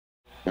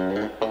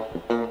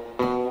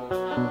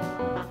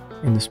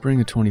In the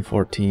spring of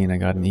 2014, I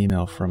got an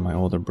email from my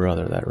older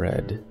brother that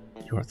read,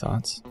 "Your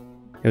thoughts?"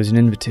 It was an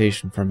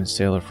invitation from his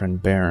sailor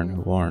friend Baron,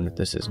 who warned that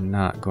this is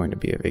not going to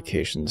be a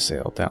vacation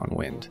sail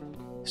downwind.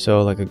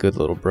 So, like a good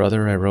little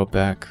brother, I wrote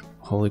back,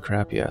 "Holy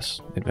crap,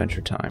 yes, adventure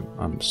time,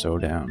 I'm so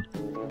down."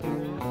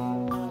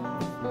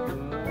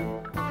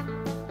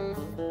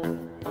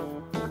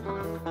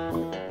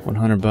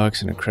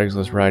 $100 and a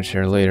Craigslist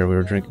rideshare later, we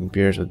were drinking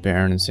beers with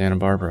Baron in Santa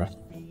Barbara,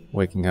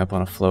 waking up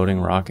on a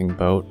floating, rocking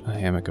boat, a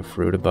hammock of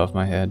fruit above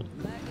my head.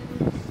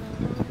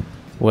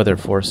 Weather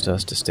forced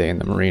us to stay in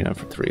the marina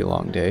for 3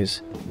 long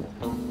days.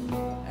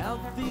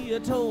 Althea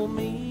told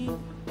me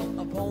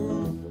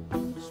upon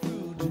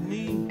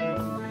scrutiny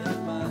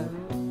that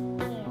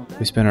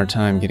We spent our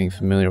time getting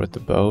familiar with the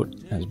boat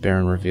as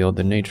Baron revealed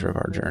the nature of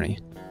our journey.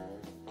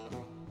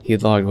 He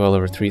had logged well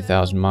over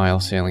 3,000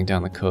 miles sailing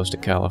down the coast of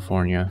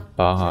California,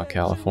 Baja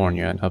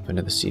California, and up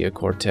into the Sea of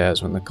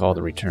Cortez when the call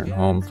to return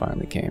home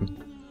finally came.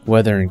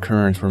 Weather and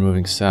currents were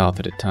moving south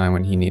at a time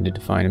when he needed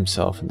to find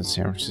himself in the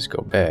San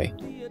Francisco Bay.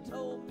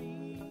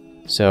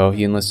 So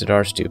he enlisted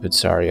our stupid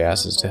sorry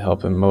asses to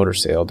help him motor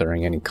sail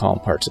during any calm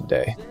parts of the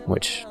day,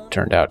 which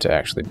turned out to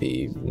actually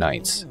be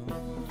nights.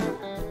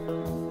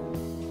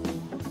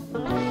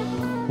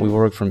 We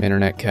worked from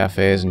internet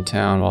cafes in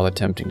town while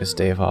attempting to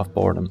stave off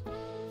boredom.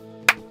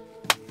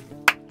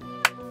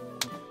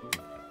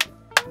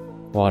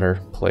 Water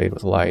played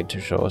with light to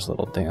show us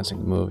little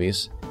dancing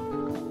movies.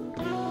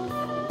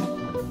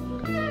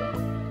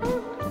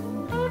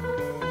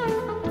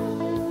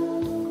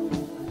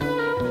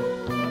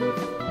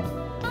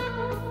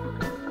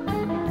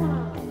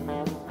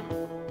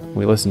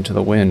 We listened to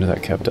the wind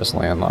that kept us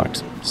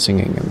landlocked,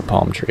 singing in the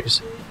palm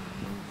trees.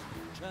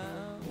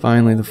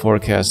 Finally, the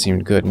forecast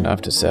seemed good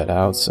enough to set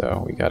out,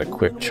 so we got a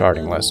quick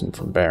charting lesson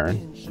from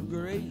Baron.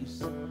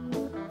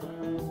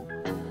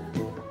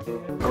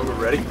 Oh,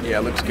 we're ready? Yeah,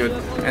 looks good.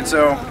 And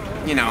so,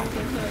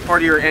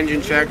 part of your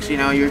engine checks,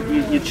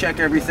 you check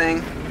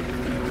everything.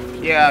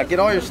 Yeah, get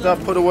all your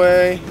stuff put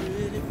away.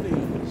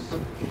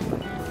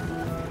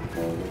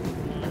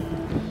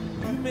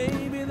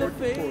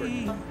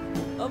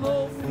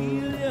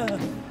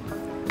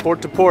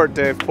 Port to port,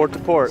 Dave. Port to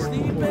port. Yeah,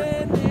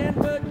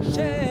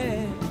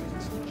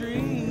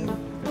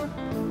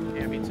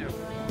 me too.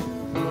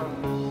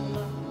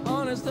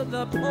 honest at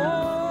the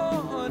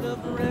point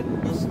of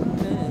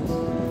recklessness,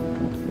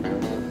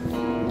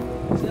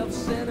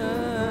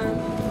 self-centered.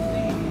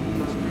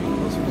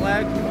 Those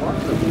flags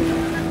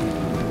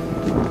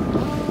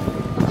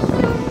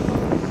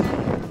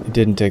It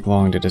didn't take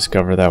long to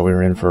discover that we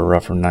were in for a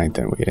rougher night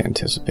than we had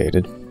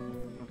anticipated.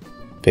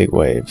 Big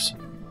waves,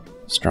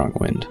 strong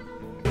wind.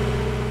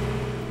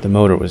 The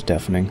motor was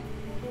deafening.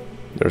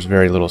 There was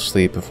very little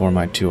sleep before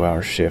my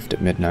 2-hour shift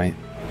at midnight.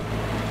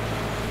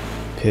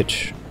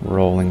 Pitch,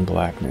 rolling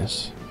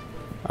blackness.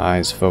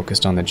 Eyes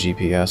focused on the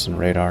GPS and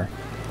radar.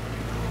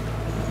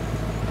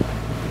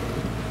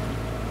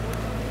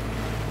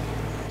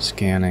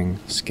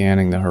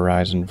 Scanning the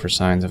horizon for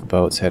signs of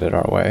boats headed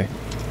our way.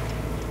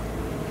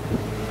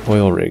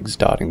 Oil rigs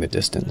dotting the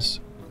distance,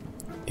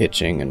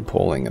 itching and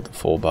pulling at the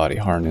full-body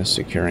harness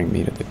securing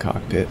me to the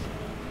cockpit.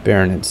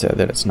 Baron had said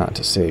that it's not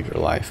to save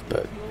your life,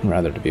 but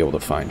rather to be able to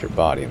find your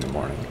body in the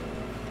morning.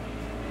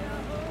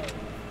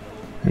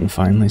 And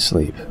finally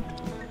sleep.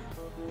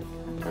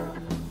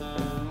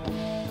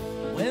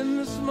 When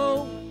the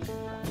smoke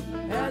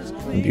has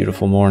A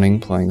beautiful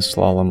morning playing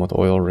slalom with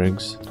oil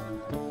rigs.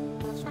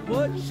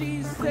 what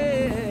she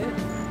said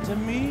to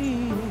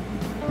me.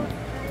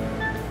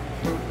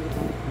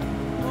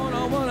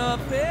 Wanna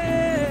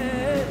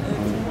bed,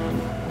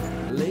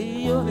 lay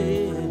your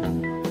head,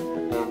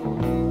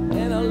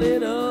 and a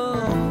little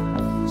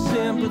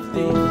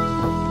sympathy.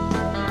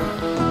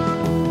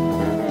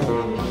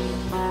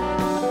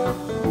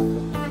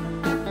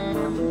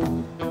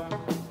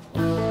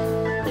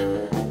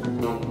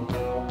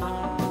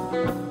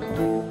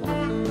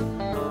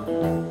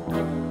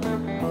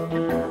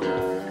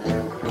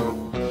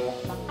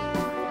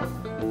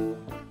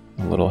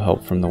 A little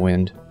help from the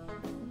wind,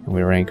 and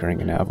we were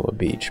anchoring in Avila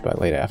Beach by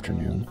late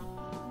afternoon.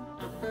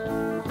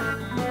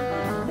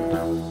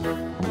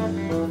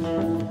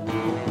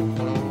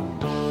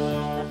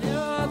 There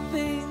are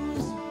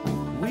things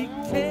we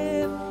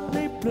can't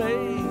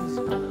replace,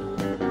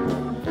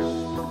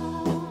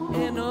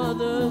 and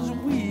others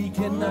we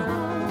cannot.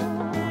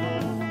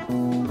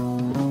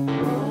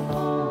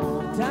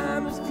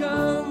 Time has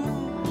come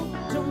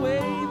to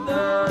weigh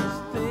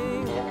those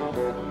things.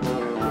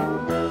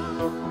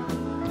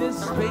 This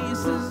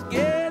space is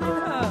getting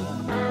hot.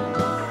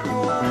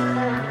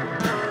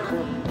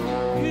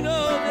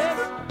 This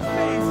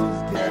space is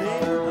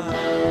getting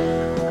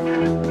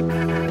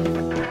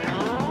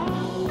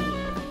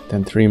hot.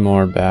 Then 3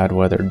 more bad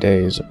weather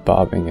days of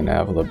bobbing in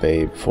Avila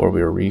Bay before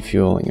we were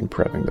refueling and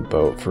prepping the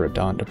boat for a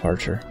dawn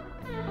departure.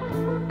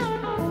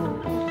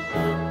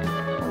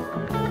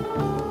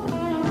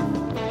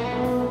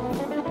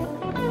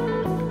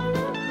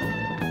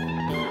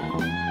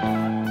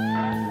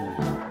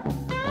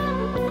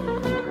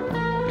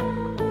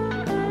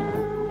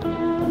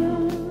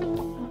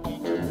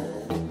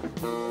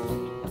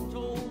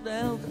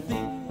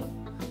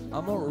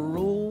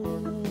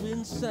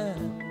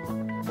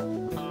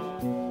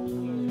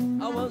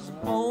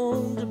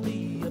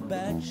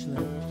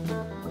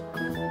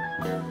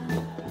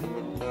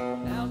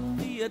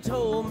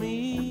 told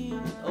me,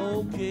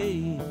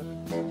 okay,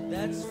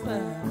 that's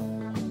fine.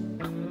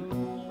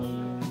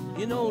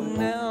 You know,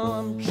 now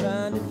I'm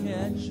trying to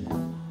catch you.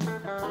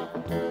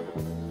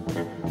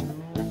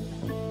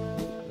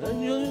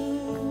 And you,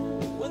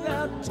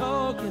 without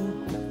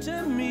talking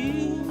to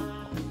me,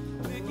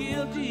 we're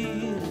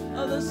guilty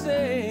of the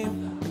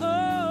same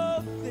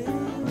old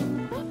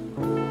thing.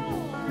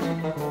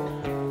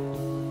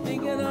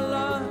 Thinking a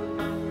lot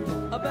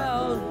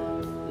about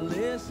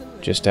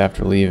listening. Just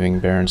after leaving,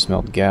 Barron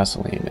smelled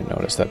gasoline and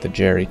noticed that the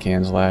jerry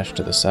cans lashed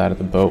to the side of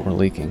the boat were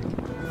leaking.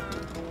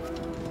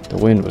 The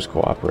wind was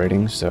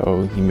cooperating,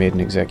 so he made an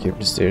executive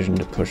decision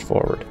to push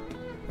forward,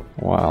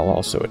 while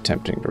also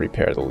attempting to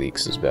repair the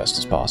leaks as best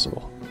as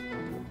possible.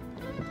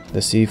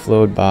 The sea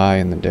flowed by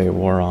and the day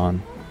wore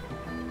on.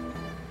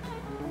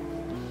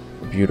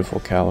 The beautiful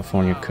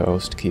California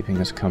coast keeping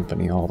us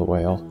company all the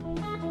while.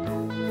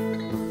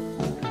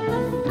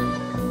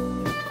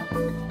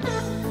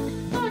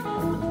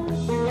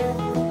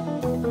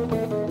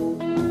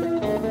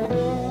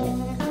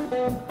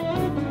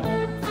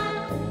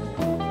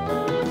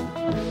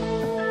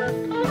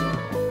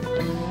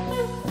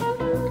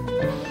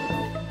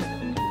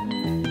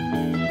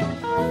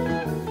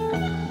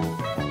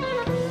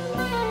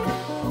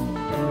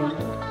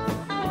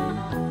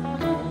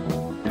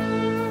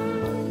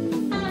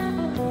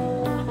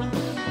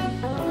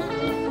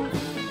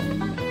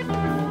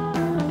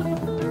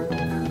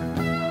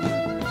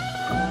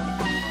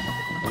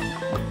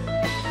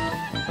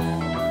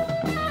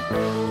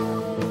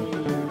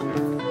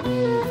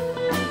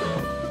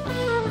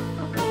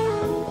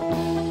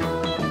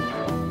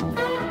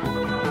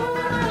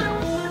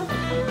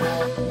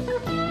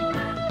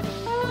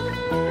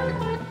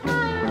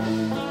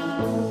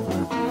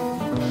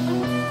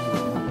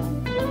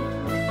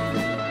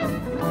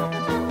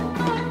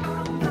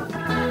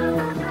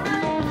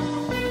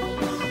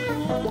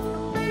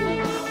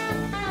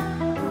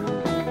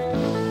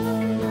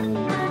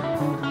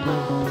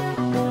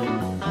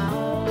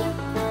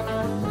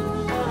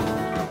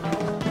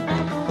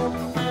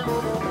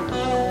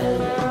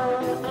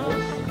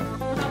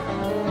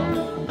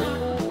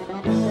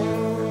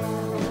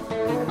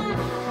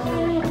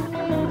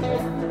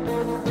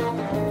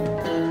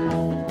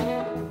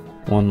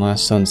 One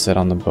last sunset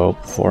on the boat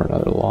before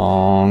another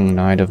long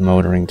night of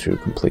motoring through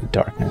complete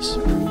darkness.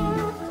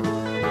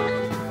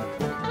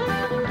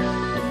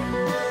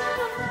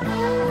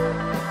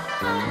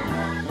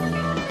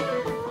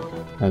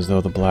 As though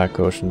the black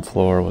ocean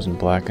floor wasn't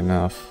black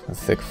enough, a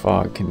thick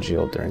fog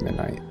congealed during the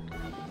night.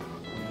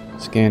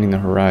 Scanning the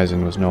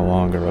horizon was no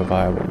longer a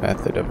viable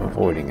method of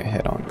avoiding a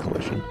head-on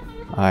collision.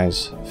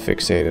 Eyes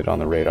fixated on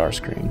the radar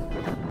screen.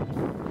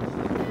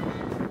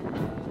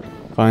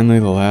 Finally,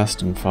 the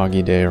last and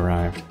foggy day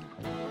arrived.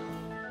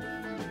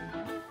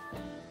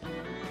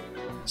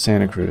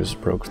 Santa Cruz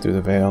broke through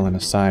the veil and a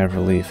sigh of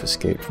relief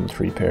escaped from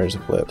 3 pairs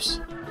of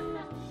lips.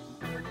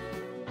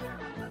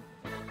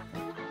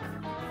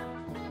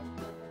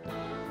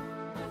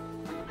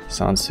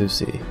 Sans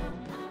souci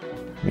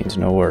means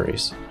no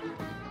worries.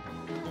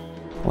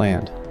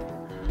 Land,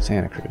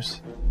 Santa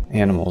Cruz.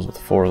 Animals with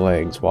 4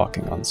 legs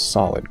walking on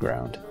solid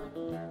ground.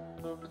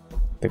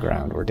 The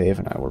ground where Dave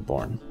and I were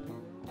born.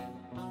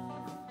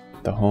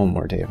 The home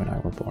where Dave and I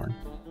were born.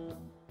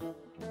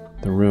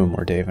 The room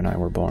where Dave and I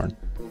were born.